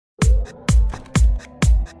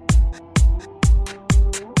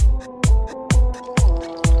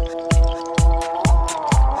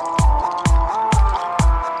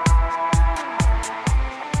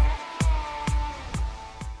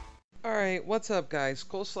What's up, guys?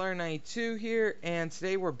 Coleslayer92 here, and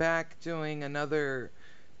today we're back doing another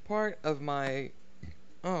part of my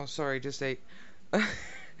just ate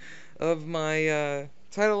of my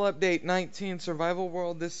title update 19 survival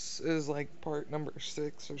world. This is like part number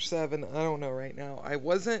 6 or 7. I don't know right now. I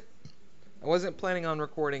wasn't planning on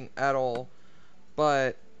recording at all,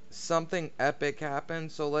 but something epic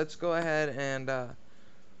happened, so let's go ahead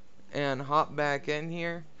and hop back in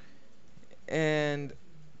here. And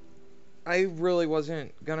I really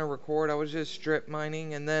wasn't gonna record. I was just strip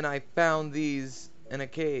mining, and then I found these in a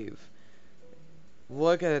cave.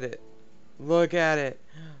 Look at it. Look at it.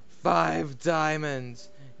 5 diamonds.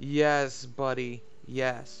 Yes, buddy.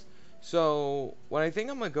 Yes. So, what I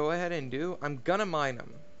think I'm gonna go ahead and do, I'm gonna mine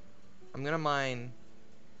them. I'm gonna mine...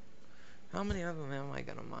 How many of them am I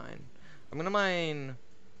gonna mine? I'm gonna mine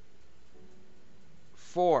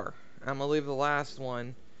 4. I'm gonna leave the last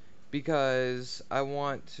one because I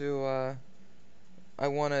want to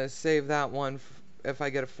save that one if I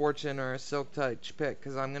get a fortune or a silk touch pick,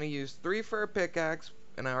 because I'm going to use 3 for a pickaxe,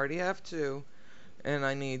 and I already have 2, and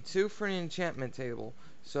I need 2 for an enchantment table.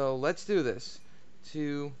 So let's do this.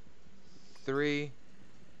 2, 3,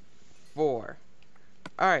 4.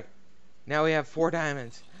 Alright, now we have 4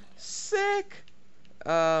 diamonds. Sick!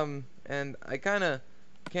 And I kind of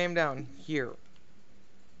came down here.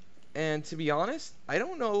 And to be honest, I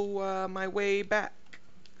don't know my way back.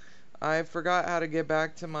 I forgot how to get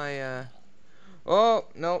back to my, Oh,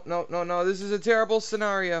 no. This is a terrible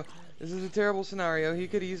scenario. This is a terrible scenario. He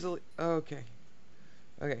could easily... Okay.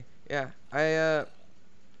 Okay, yeah.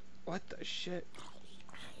 What the shit?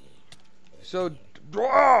 So...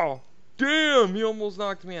 Oh! Damn! He almost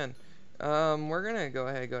knocked me in. We're gonna go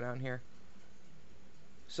ahead and go down here.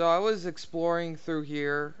 So I was exploring through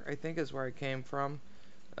here. I think is where I came from.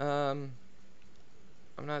 I'm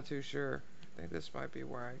not too sure. I think this might be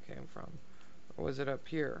where I came from. Or was it up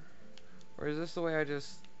here? Or is this the way I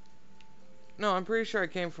just... No, I'm pretty sure I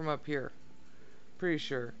came from up here. Pretty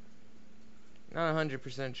sure. Not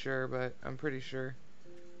 100% sure, but I'm pretty sure.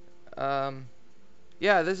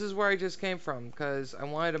 Yeah, this is where I just came from, because I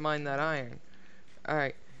wanted to mine that iron.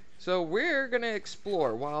 Alright, so we're going to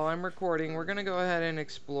explore. While I'm recording, we're going to go ahead and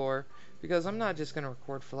explore, because I'm not just going to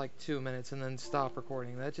record for like 2 minutes and then stop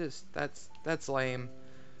recording. That's lame.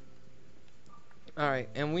 Alright,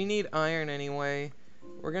 and we need iron anyway.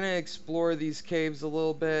 We're gonna explore these caves a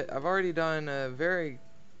little bit. I've already done a very...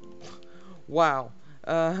 Wow.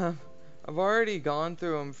 I've already gone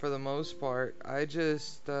through them for the most part. I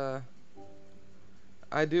just, I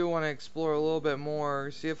do want to explore a little bit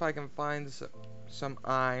more, see if I can find some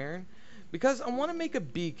iron. Because I want to make a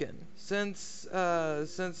beacon. Since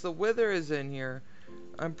the wither is in here,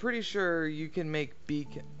 I'm pretty sure you can make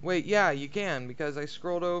beacon. Wait, yeah, you can, because I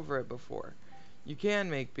scrolled over it before. You can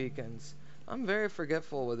make beacons. I'm very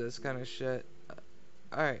forgetful with this kind of shit.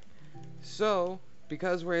 Alright. So,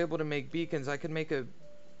 because we're able to make beacons, I could make a...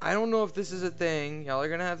 I don't know if this is a thing. Y'all are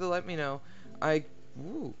gonna have to let me know. I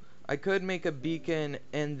could make a beacon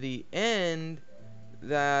in the end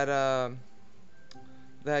that,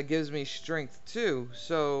 that gives me strength too.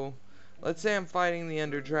 So, let's say I'm fighting the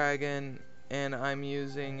Ender Dragon and I'm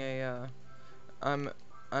using a,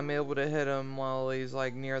 I'm able to hit him while he's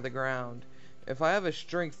like near the ground. If I have a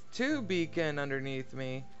strength 2 beacon underneath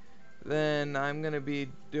me, then I'm gonna be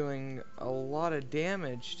doing a lot of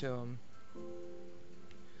damage to him.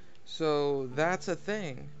 So that's a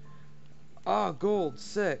thing. Oh, gold,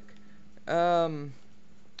 sick. So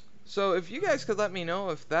if you guys could let me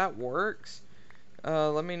know if that works,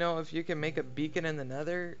 let me know if you can make a beacon in the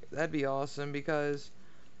Nether. That'd be awesome, because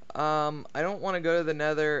I don't want to go to the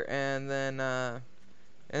Nether and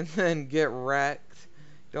then get wrecked.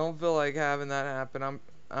 Don't feel like having that happen.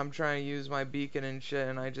 I'm trying to use my beacon and shit,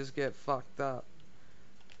 and I just get fucked up.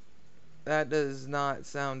 That does not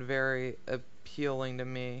sound very appealing to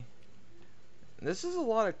me. This is a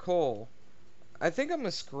lot of coal. I think I'm gonna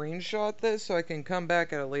screenshot this so I can come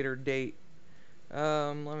back at a later date.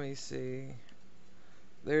 Let me see.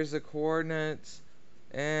 There's the coordinates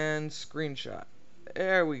and screenshot.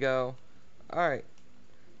 There we go. Alright.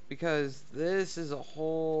 Because this is a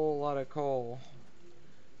whole lot of coal.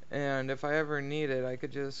 And if I ever need it, I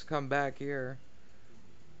could just come back here.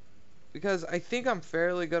 Because I think I'm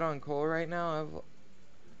fairly good on coal right now.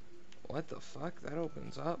 What the fuck? That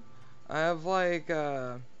opens up. I have like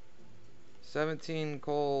 17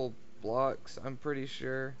 coal blocks, I'm pretty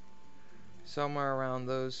sure. Somewhere around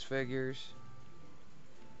those figures.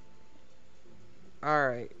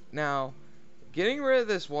 Alright, now, getting rid of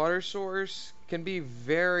this water source can be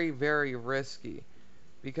very, very risky.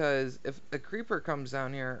 Because if a creeper comes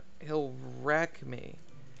down here, he'll wreck me.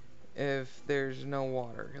 if there's no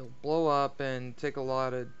water. He'll blow up and take a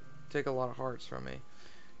lot of hearts from me.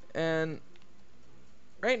 And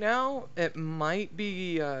right now it might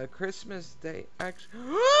be Christmas Day. Actually,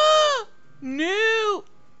 no.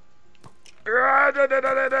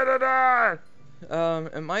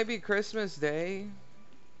 It might be Christmas Day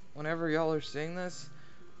whenever y'all are seeing this.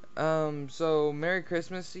 So Merry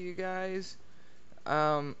Christmas to you guys.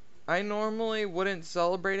 I normally wouldn't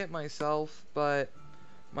celebrate it myself, but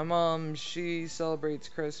my mom, she celebrates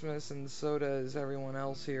Christmas, and so does everyone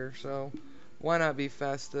else here, so why not be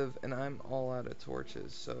festive? And I'm all out of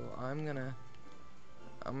torches, so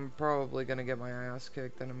I'm probably gonna get my ass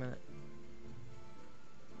kicked in a minute.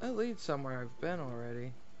 That leads somewhere I've been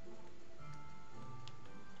already.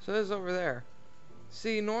 So it's over there.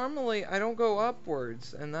 See, normally I don't go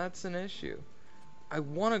upwards, and that's an issue. I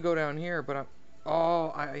want to go down here, but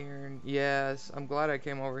oh, iron. Yes, I'm glad I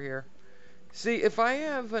came over here. See, if I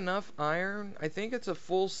have enough iron, I think it's a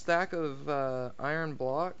full stack of iron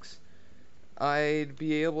blocks, I'd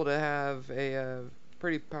be able to have a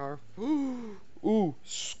pretty powerful... Ooh,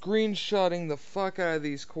 screenshotting the fuck out of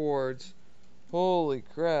these cords. Holy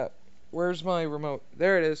crap. Where's my remote?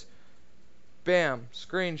 There it is. Bam,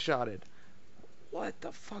 screenshotted. What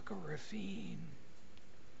the fuck, a ravine?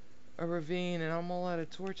 A ravine, and I'm all out of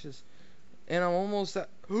torches. And I'm almost at...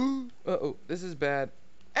 Uh-oh, this is bad.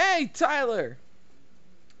 Hey, Tyler!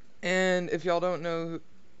 And if y'all don't know who...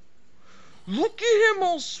 Look at him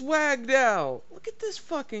all swagged out! Look at this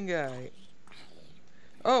fucking guy.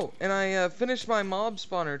 Oh, and I finished my mob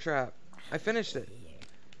spawner trap. I finished it.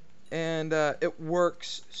 And it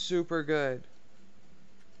works super good.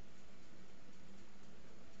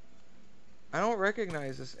 I don't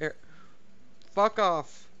recognize this area. Fuck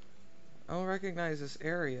off. I don't recognize this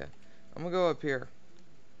area. I'm gonna go up here.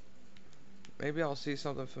 Maybe I'll see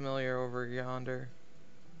something familiar over yonder.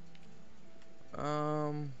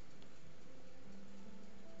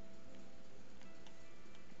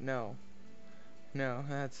 No. No,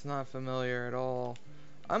 that's not familiar at all.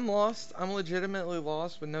 I'm lost. I'm legitimately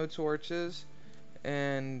lost with no torches.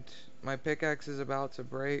 And my pickaxe is about to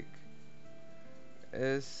break.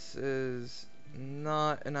 This is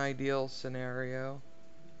not an ideal scenario,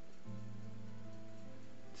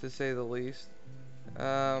 to say the least.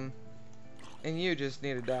 And you just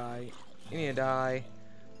need to die. You need to die.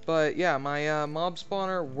 But yeah, my mob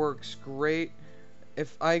spawner works great.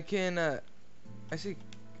 If I can, I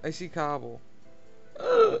see cobble.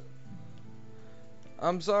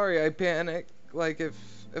 I'm sorry, I panic. Like if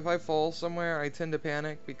I fall somewhere, I tend to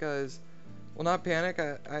panic because, well, not panic.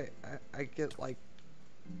 I get like,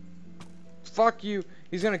 fuck you.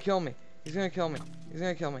 He's gonna kill me. He's gonna kill me. He's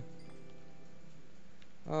gonna kill me.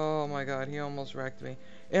 Oh my god, he almost wrecked me.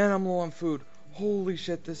 And I'm low on food. Holy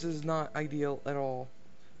shit, this is not ideal at all.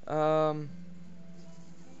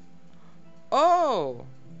 Oh!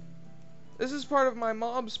 This is part of my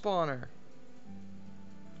mob spawner.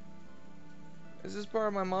 This is part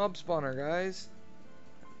of my mob spawner, guys.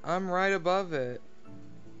 I'm right above it.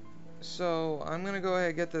 So, I'm gonna go ahead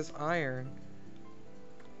and get this iron.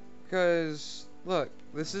 Because, look,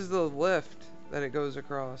 this is the lift that it goes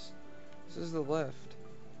across. This is the lift.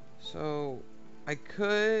 So, I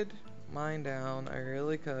could mine down. I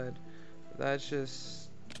really could. But that's just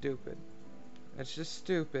stupid. That's just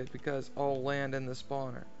stupid because I'll land in the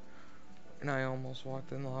spawner. And I almost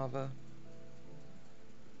walked in lava.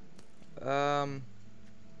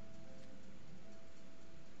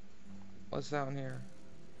 What's down here?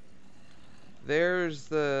 There's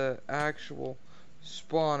the actual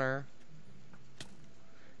spawner.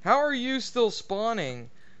 How are you still spawning?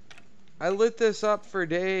 I lit this up for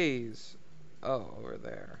days. Oh, over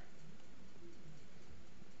there.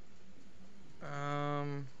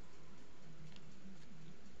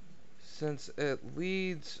 Since it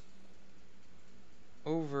leads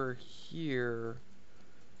over here,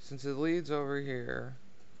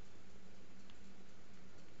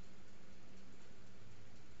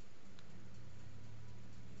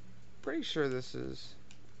 pretty sure this is...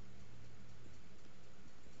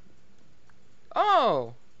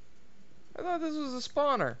 Oh! I thought this was a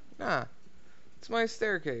spawner. Nah. It's my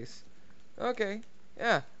staircase. Okay.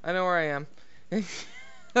 Yeah, I know where I am.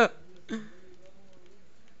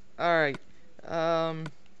 Alright.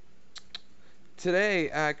 Today,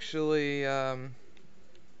 actually,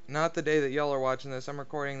 not the day that y'all are watching this. I'm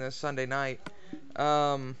recording this Sunday night.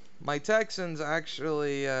 My Texans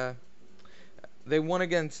actually, they won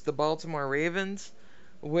against the Baltimore Ravens,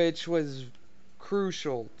 which was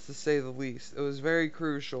crucial, to say the least. It was very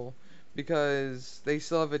crucial because they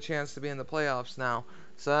still have a chance to be in the playoffs now.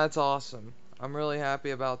 So that's awesome. I'm really happy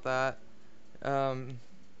about that.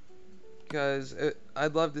 because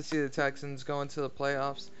I'd love to see the Texans go into the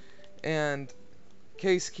playoffs. And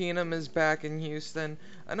Case Keenum is back in Houston.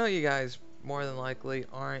 I know you guys more than likely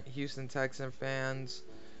aren't Houston Texan fans.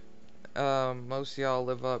 Most of y'all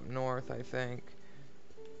live up north, I think.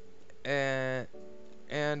 And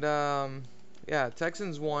yeah,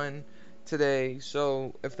 Texans won today.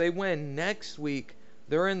 So if they win next week,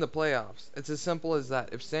 they're in the playoffs. It's as simple as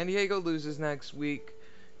that. If San Diego loses next week,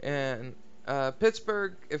 and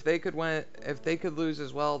Pittsburgh, if they could lose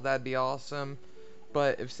as well, that'd be awesome.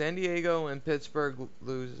 But if San Diego and Pittsburgh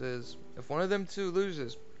loses, if one of them two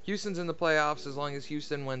loses, Houston's in the playoffs as long as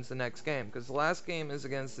Houston wins the next game. Because the last game is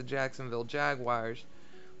against the Jacksonville Jaguars,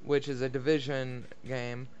 which is a division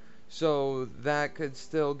game. So that could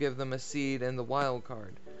still give them a seed in the wild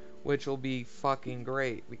card, which will be fucking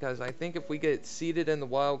great. Because I think if we get seeded in the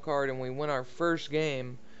wild card and we win our first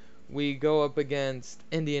game, we go up against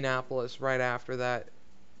Indianapolis right after that,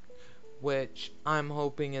 which I'm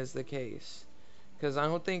hoping is the case. Because I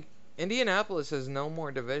don't think Indianapolis has no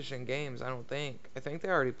more division games, I don't think. I think they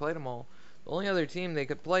already played them all. The only other team they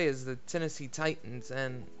could play is the Tennessee Titans,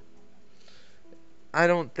 and I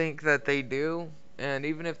don't think that they do. And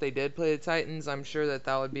even if they did play the Titans, I'm sure that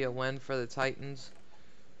that would be a win for the Titans.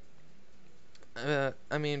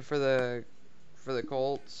 I mean for the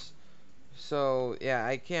Colts. So yeah,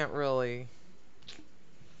 I can't really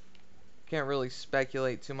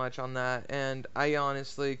speculate too much on that, and I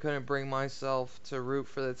honestly couldn't bring myself to root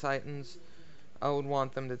for the Titans. I would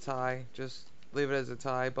want them to tie. Just leave it as a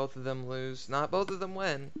tie. Both of them lose. Not both of them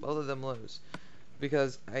win. Both of them lose.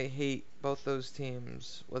 Because I hate both those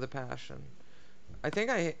teams with a passion. I think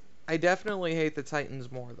I definitely hate the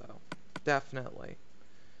Titans more, though. Definitely.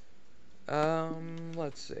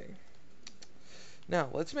 Let's see. Now,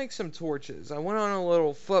 let's make some torches. I went on a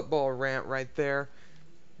little football rant right there,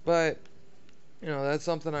 but you know, that's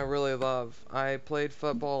something I really love. I played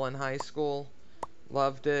football in high school,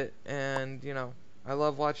 loved it, and, you know, I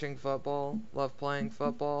love watching football, love playing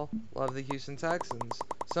football, love the Houston Texans.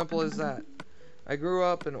 Simple as that. I grew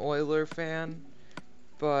up an Oiler fan,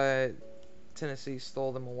 but Tennessee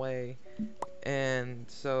stole them away, and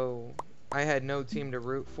so I had no team to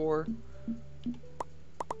root for.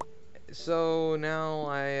 So now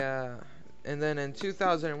and then in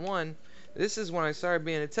 2001, this is when I started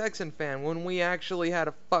being a Texan fan, when we actually had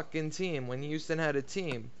a fucking team, when Houston had a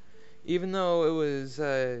team. Even though it was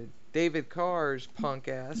David Carr's punk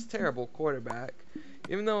ass, terrible quarterback,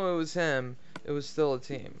 even though it was him, it was still a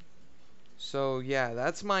team. So yeah,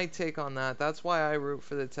 that's my take on that. That's why I root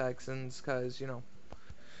for the Texans, because, you know,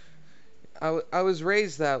 I was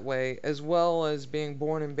raised that way, as well as being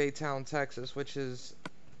born in Baytown, Texas, which is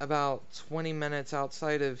about 20 minutes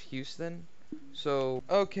outside of Houston. So,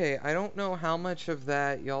 okay, I don't know how much of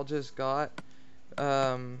that y'all just got,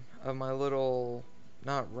 of my little,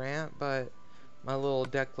 not rant, but my little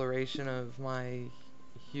declaration of my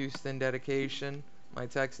Houston dedication, my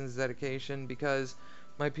Texans dedication, because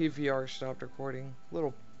my PVR stopped recording.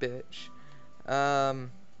 Little bitch.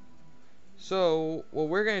 So, what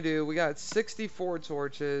we're gonna do, we got 64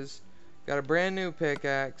 torches, got a brand new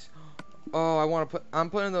pickaxe. Oh, I'm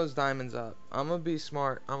putting those diamonds up. I'm gonna be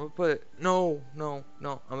smart. I'm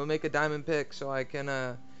gonna make a diamond pick so I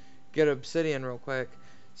can, get obsidian real quick.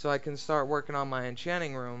 So I can start working on my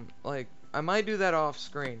enchanting room. Like, I might do that off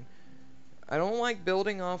screen. I don't like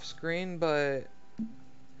building off screen, but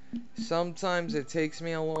sometimes it takes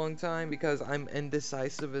me a long time because I'm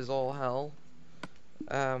indecisive as all hell,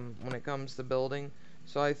 when it comes to building.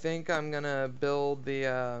 So I think I'm gonna build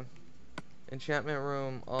the, enchantment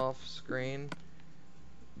room off screen,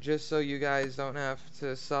 just so you guys don't have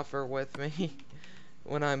to suffer with me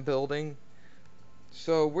when I'm building.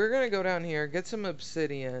 So we're gonna go down here, get some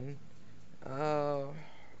obsidian. I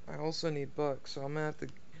also need books, so I'm gonna have to...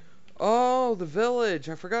 Oh, the village!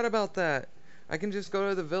 I forgot about that. I can just go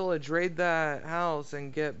to the village, raid that house,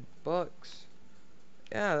 and get books.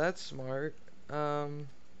 Yeah, that's smart.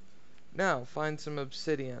 Now, find some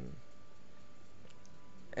obsidian.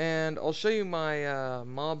 And I'll show you my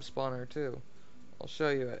mob spawner too. I'll show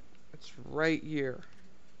you it. It's right here.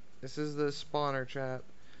 This is the spawner trap.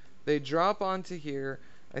 They drop onto here.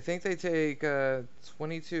 I think they take 21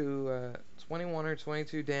 or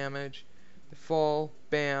 22 damage. They fall.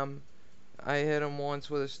 Bam. I hit them once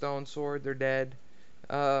with a stone sword. They're dead.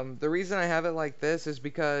 The reason I have it like this is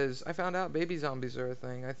because I found out baby zombies are a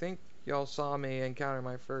thing. I think y'all saw me encounter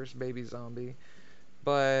my first baby zombie.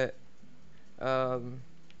 But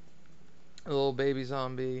a little baby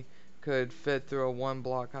zombie could fit through a 1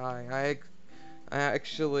 block high. I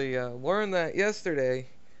actually learned that yesterday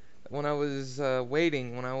when I was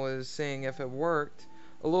waiting, when I was seeing if it worked.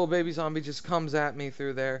 a little baby zombie just comes at me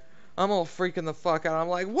through there. I'm all freaking the fuck out. I'm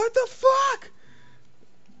like, what the fuck?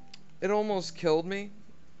 It almost killed me,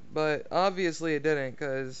 but obviously it didn't,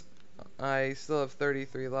 because I still have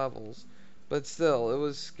 33 levels. But still, it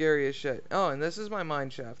was scary as shit. Oh, and this is my mine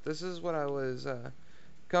shaft. This is what I was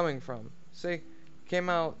coming from. See, came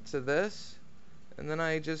out to this, and then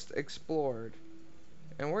I just explored.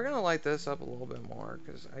 And we're gonna light this up a little bit more,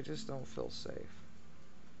 because I just don't feel safe.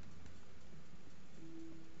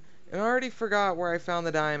 And I already forgot where I found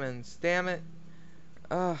the diamonds. Damn it.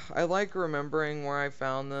 I like remembering where I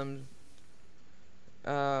found them.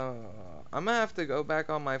 I'm gonna have to go back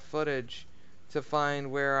on my footage to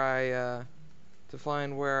find where I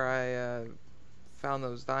found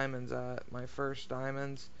those diamonds at, my first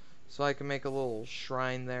diamonds, so I can make a little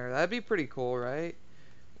shrine there. That'd be pretty cool, right?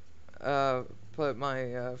 Put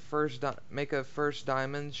my make a first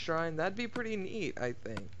diamond shrine. That'd be pretty neat, I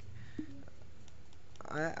think.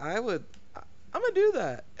 I'm gonna do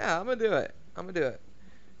that. Yeah, I'm gonna do it. I'm gonna do it.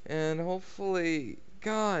 And hopefully,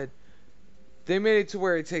 God, they made it to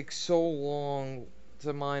where it takes so long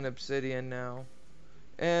to mine obsidian now.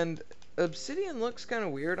 And obsidian looks kind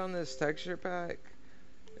of weird on this texture pack,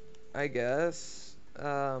 I guess.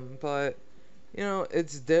 But, you know,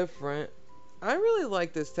 it's different. I really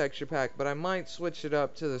like this texture pack, but I might switch it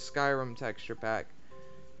up to the Skyrim texture pack.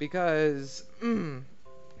 Because, I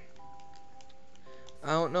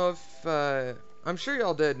don't know if, I'm sure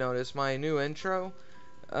y'all did notice my new intro.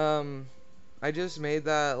 I just made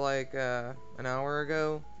that like an hour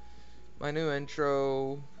ago. My new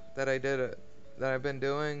intro that that I've been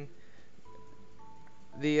doing.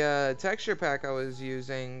 The texture pack I was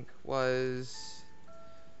using was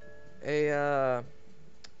the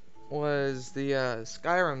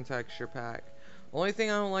Skyrim texture pack. Only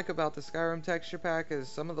thing I don't like about the Skyrim texture pack is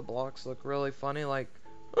some of the blocks look really funny, like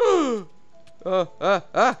nope,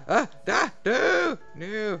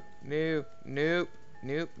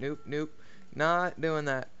 not doing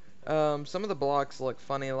that. Some of the blocks look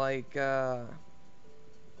funny, like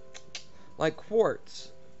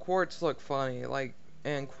quartz. Quartz look funny,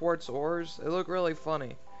 and quartz ores, they look really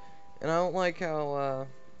funny. And I don't like how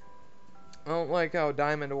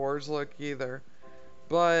diamond ores look either.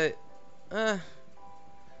 But I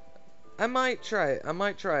might try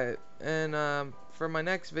it. And for my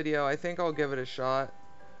next video, I think I'll give it a shot.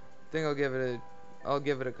 I think I'll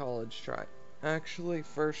give it a college try. Actually,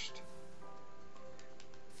 first,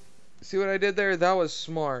 see what I did there? That was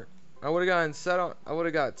smart. I would have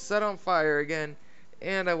got set on fire again,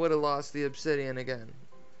 and I would have lost the obsidian again.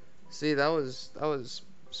 See, that was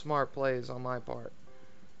smart plays on my part.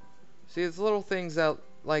 See, it's little things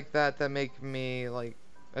like that make me like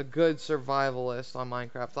a good survivalist on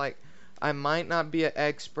Minecraft. Like, I might not be an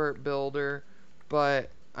expert builder, but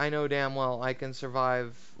I know damn well I can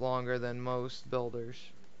survive longer than most builders.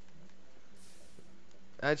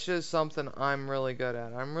 That's just something I'm really good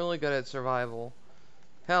at. I'm really good at survival.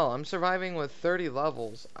 Hell, I'm surviving with 30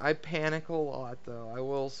 levels. I panic a lot, though. I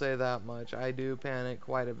will say that much. I do panic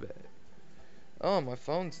quite a bit. Oh, my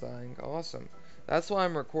phone's dying. Awesome. That's why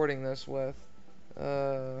I'm recording this with.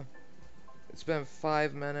 It's been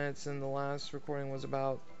 5 minutes, and the last recording was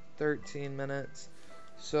about 13 minutes.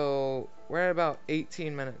 So, we're at about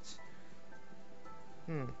 18 minutes.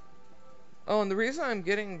 Oh, and the reason I'm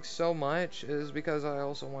getting so much is because I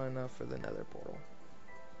also want enough for the nether portal.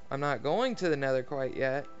 I'm not going to the nether quite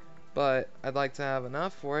yet, but I'd like to have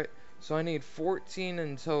enough for it. So I need 14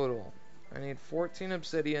 in total. I need 14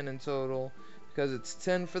 obsidian in total, because it's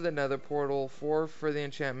 10 for the nether portal, 4 for the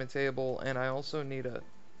enchantment table, and I also need a...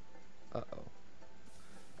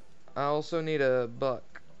 I also need a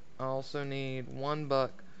buck. I also need 1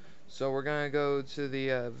 buck. So we're gonna go to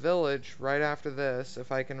the village right after this,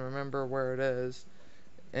 if I can remember where it is.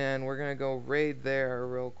 And we're gonna go raid there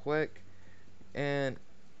real quick. And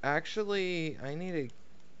actually, I need a...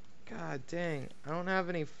 God dang, I don't have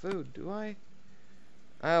any food, do I?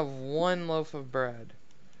 I have 1 loaf of bread.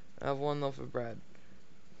 I have 1 loaf of bread.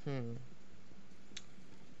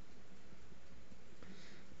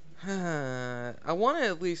 I want to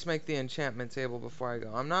at least make the enchantment table before I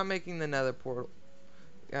go. I'm not making the nether portal.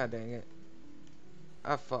 God dang it.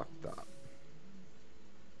 I fucked up.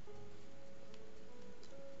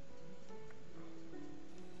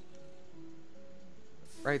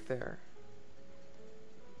 Right there.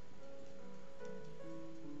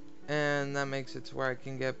 And that makes it to where I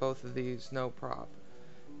can get both of these, no prop.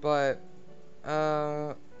 But,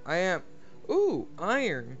 I am... Ooh,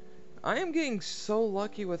 iron. I am getting so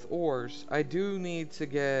lucky with ores. I do need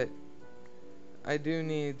to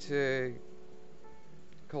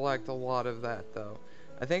collect a lot of that, though.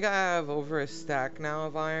 I think I have over a stack now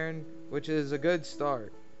of iron, which is a good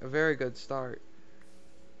start. A very good start.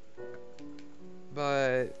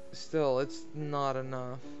 But still, it's not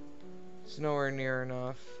enough. It's nowhere near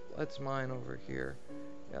enough. Let's mine over here.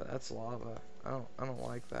 Yeah, that's lava. I don't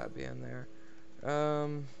like that being there.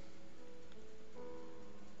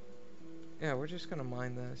 Yeah, we're just gonna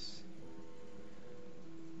mine this.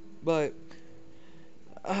 But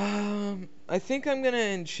I think I'm gonna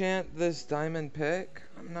enchant this diamond pick.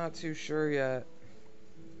 I'm not too sure yet.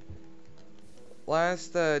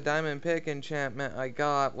 Last diamond pick enchantment I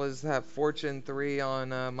got was that Fortune 3 on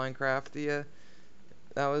Minecraftia.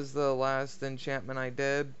 That was the last enchantment I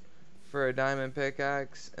did for a diamond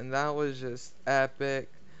pickaxe, and that was just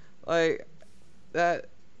epic. Like that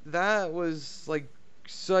was like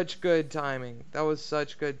such good timing. That was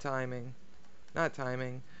such good timing. Not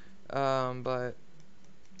timing. But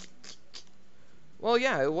well,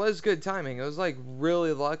 yeah, it was good timing. It was like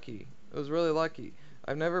really lucky. It was really lucky.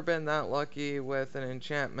 I've never been that lucky with an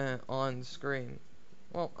enchantment on screen.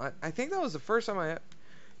 Well, I think that was the first time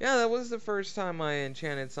yeah, that was the first time I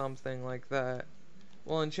enchanted something like that.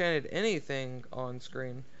 Well, enchanted anything on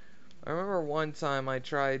screen. I remember one time I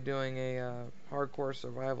tried doing a hardcore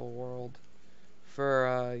survival world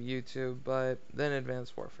for YouTube, but then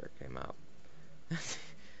Advanced Warfare came out.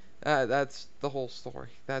 That's the whole story.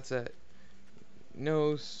 That's it.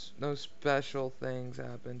 No special things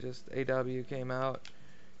happened. Just AW came out,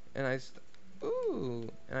 and I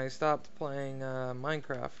stopped playing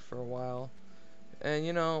Minecraft for a while. And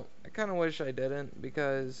you know, I kind of wish I didn't,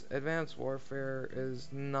 because Advanced Warfare is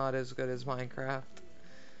not as good as Minecraft.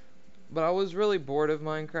 But I was really bored of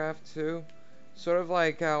Minecraft too, sort of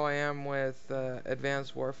like how I am with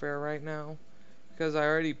Advanced Warfare right now, because I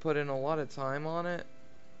already put in a lot of time on it.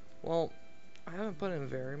 Well, I haven't put in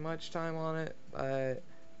very much time on it, but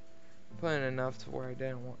put in enough to where I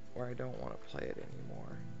don't want to play it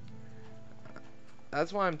anymore.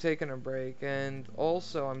 That's why I'm taking a break, and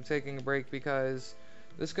also I'm taking a break because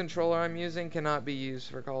this controller I'm using cannot be used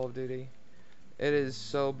for Call of Duty. It is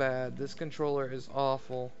so bad. This controller is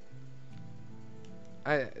awful.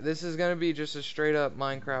 This is gonna be just a straight up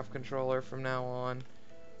Minecraft controller from now on.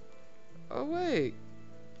 Oh wait.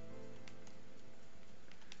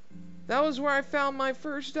 That was where I found my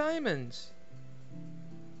first diamonds.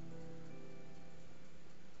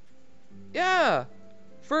 Yeah!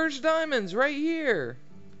 First diamonds right here.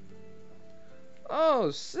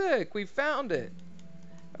 Oh, sick. We found it.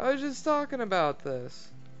 I was just talking about this.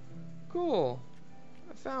 Cool.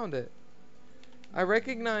 I found it. I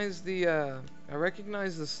recognized the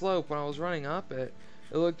slope when I was running up it.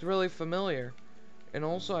 It looked really familiar. And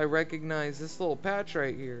also I recognized this little patch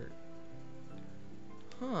right here.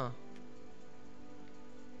 Huh.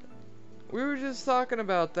 We were just talking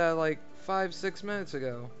about that like 5-6 minutes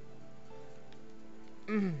ago.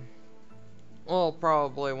 Well,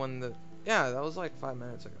 probably when yeah, that was like 5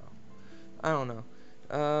 minutes ago. I don't know.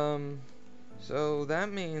 So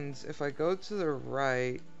that means if I go to the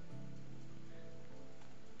right,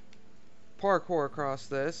 parkour across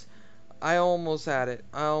this, I almost had it.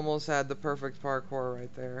 I almost had the perfect parkour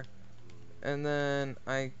right there. And then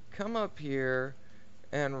I come up here,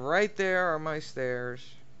 and right there are my stairs.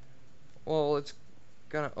 Well, it's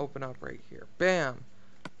gonna open up right here. Bam!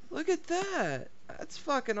 Look at that! That's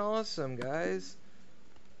fucking awesome, guys.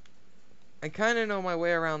 I kind of know my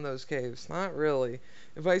way around those caves. Not really.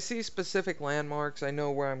 If I see specific landmarks, I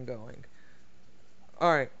know where I'm going.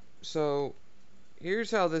 Alright, so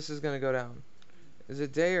here's how this is gonna go down. Is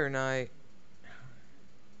it day or night?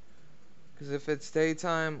 Because if it's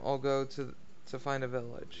daytime, I'll go to find a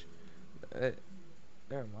village. There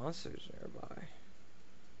are monsters nearby.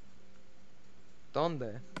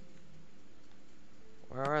 ¿Dónde?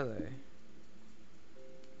 Where are they?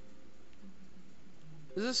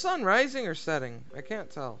 Is the sun rising or setting? I can't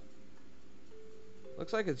tell.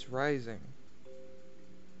 Looks like it's rising.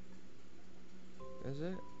 Is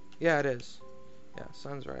it? Yeah, it is. Yeah,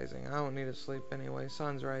 sun's rising. I don't need to sleep anyway.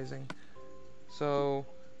 Sun's rising. So,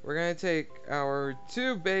 we're gonna take our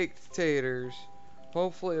 2 baked taters.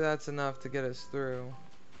 Hopefully that's enough to get us through.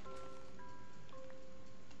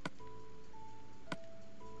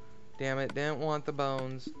 Damn it, didn't want the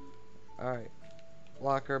bones. Alright.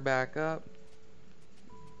 Lock her back up.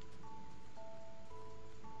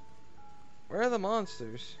 Where are the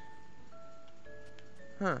monsters?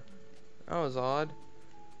 Huh. That was odd.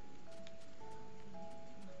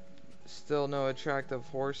 Still no attractive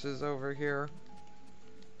horses over here.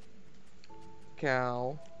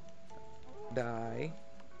 Cow. Die.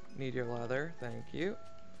 Need your leather. Thank you.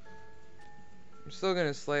 I'm still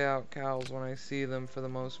gonna slay out cows when I see them for the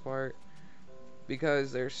most part,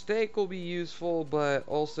 because their steak will be useful, but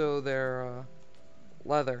also their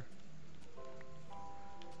leather.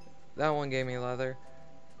 That one gave me leather.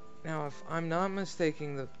 Now, if I'm not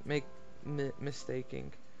mistaken,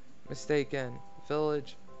 mistaken,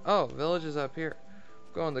 village. Oh, village is up here.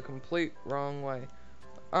 Going the complete wrong way.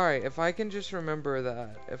 Alright, if I can just remember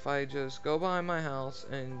that. If I just go behind my house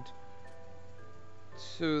and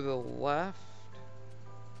to the left,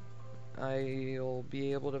 I'll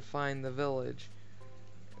be able to find the village.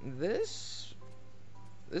 This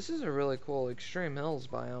is a really cool Extreme Hills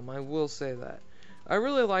biome, I will say that. I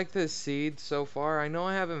really like this seed so far. I know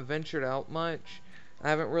I haven't ventured out much. I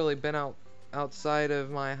haven't really been outside of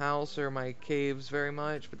my house or my caves very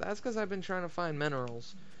much, but that's because I've been trying to find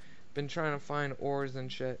minerals. Been trying to find ores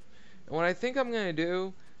and shit. And what I think I'm gonna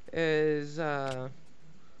do is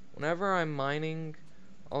whenever I'm mining,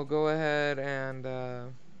 I'll go ahead and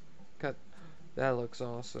cut. That looks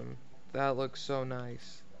awesome. That looks so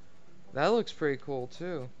nice. That looks pretty cool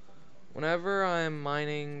too. Whenever I'm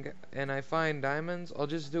mining and I find diamonds, I'll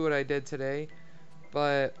just do what I did today,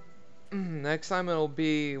 but next time it'll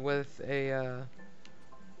be with a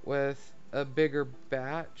bigger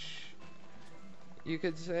batch, you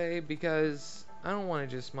could say, because I don't want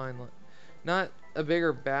to just mine, not a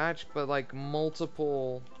bigger batch, but like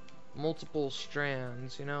multiple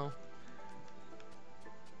strands, you know,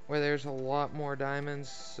 where there's a lot more diamonds,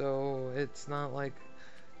 so it's not like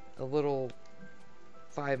a little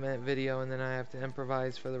 5-minute video and then I have to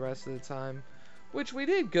improvise for the rest of the time, which we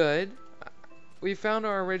did good. We found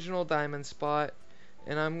our original diamond spot,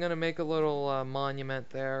 and I'm gonna make a little monument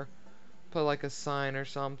there, put like a sign or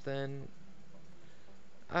something.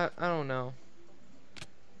 I don't know,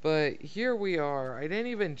 but here we are. I didn't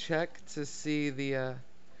even check to see the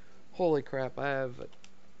holy crap, I have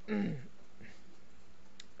I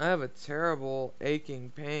have a terrible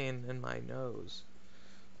aching pain in my nose.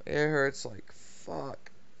 It hurts like fuck.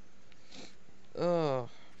 Ugh.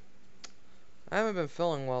 I haven't been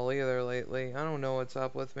feeling well either lately. I don't know what's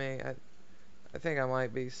up with me. I think I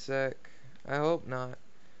might be sick. I hope not.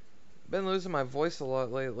 Been losing my voice a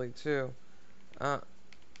lot lately too.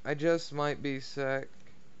 I just might be sick.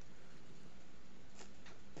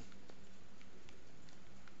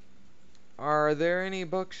 Are there any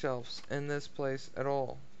bookshelves in this place at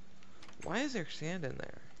all? Why is there sand in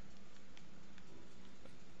there?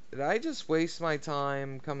 Did I just waste my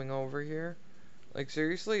time coming over here? Like,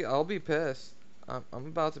 seriously, I'll be pissed. I'm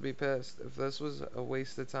about to be pissed if this was a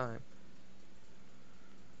waste of time.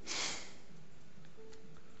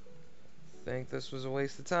 Think this was a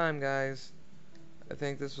waste of time, guys. I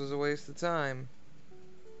think this was a waste of time.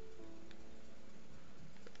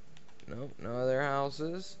 Nope, no other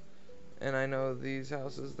houses. And I know these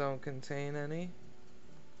houses don't contain any.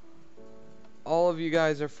 All of you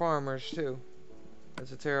guys are farmers, too.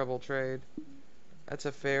 That's a terrible trade. That's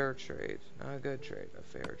a fair trade. Not a good trade. A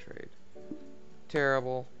fair trade.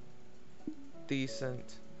 Terrible.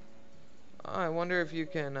 Decent. Oh, I wonder if you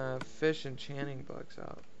can fish enchanting books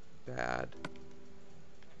out. Bad.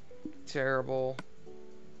 Terrible.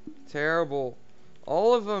 Terrible.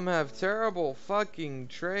 All of them have terrible fucking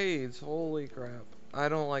trades. Holy crap. I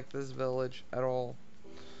don't like this village at all.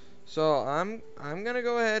 So I'm gonna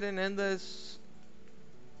go ahead and end this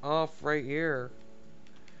off right here.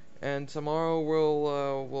 And tomorrow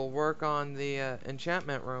we'll work on the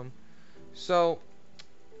enchantment room. So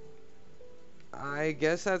I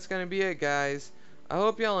guess that's gonna be it, guys. I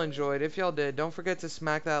hope y'all enjoyed. If y'all did, don't forget to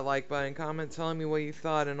smack that like button, comment telling me what you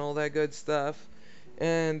thought and all that good stuff,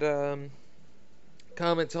 and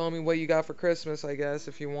comment telling me what you got for Christmas, I guess,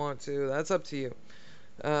 if you want to. That's up to you,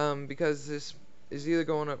 because this is either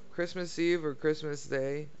going up Christmas Eve or Christmas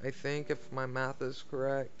Day, I think, if my math is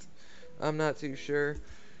correct. I'm not too sure.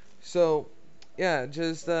 So yeah,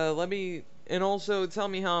 just let me, and also tell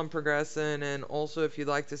me how I'm progressing, and also if you'd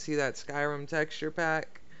like to see that Skyrim texture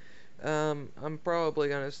pack. I'm probably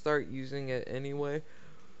gonna start using it anyway,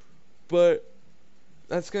 but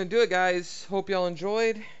that's gonna do it, guys. Hope y'all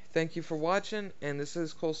enjoyed. Thank you for watching, and this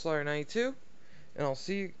is Coleslaw92, and I'll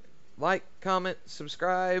see you. Like, comment,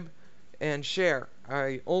 subscribe, and share.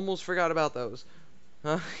 I almost forgot about those.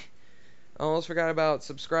 I almost forgot about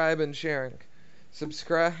subscribe and sharing.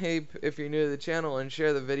 Subscribe if you're new to the channel, and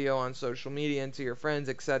share the video on social media and to your friends,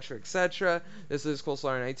 etc., etc. This is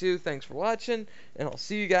Coleslaw92. Thanks for watching, and I'll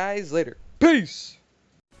see you guys later. Peace!